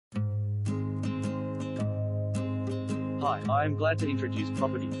Hi, I am glad to introduce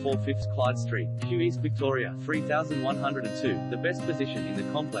property 4/5 Clyde Street, Kew East Victoria 3102, the best position in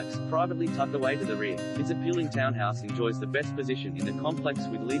the complex, privately tucked away to the rear. This appealing townhouse enjoys the best position in the complex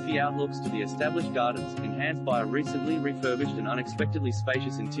with leafy outlooks to the established gardens, enhanced by a recently refurbished and unexpectedly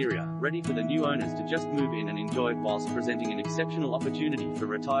spacious interior, ready for the new owners to just move in and enjoy, whilst presenting an exceptional opportunity for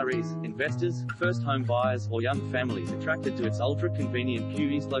retirees, investors, first home buyers, or young families attracted to its ultra-convenient Kew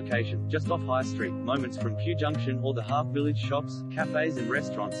East location, just off High Street, moments from Kew Junction or the Half Village shops, cafes and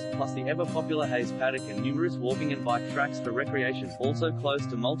restaurants, plus the ever-popular Hayes Paddock and numerous walking and bike tracks for recreation, also close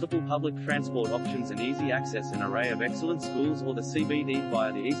to multiple public transport options and easy access an array of excellent schools or the CBD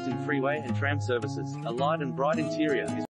via the Eastern Freeway and tram services. A light and bright interior is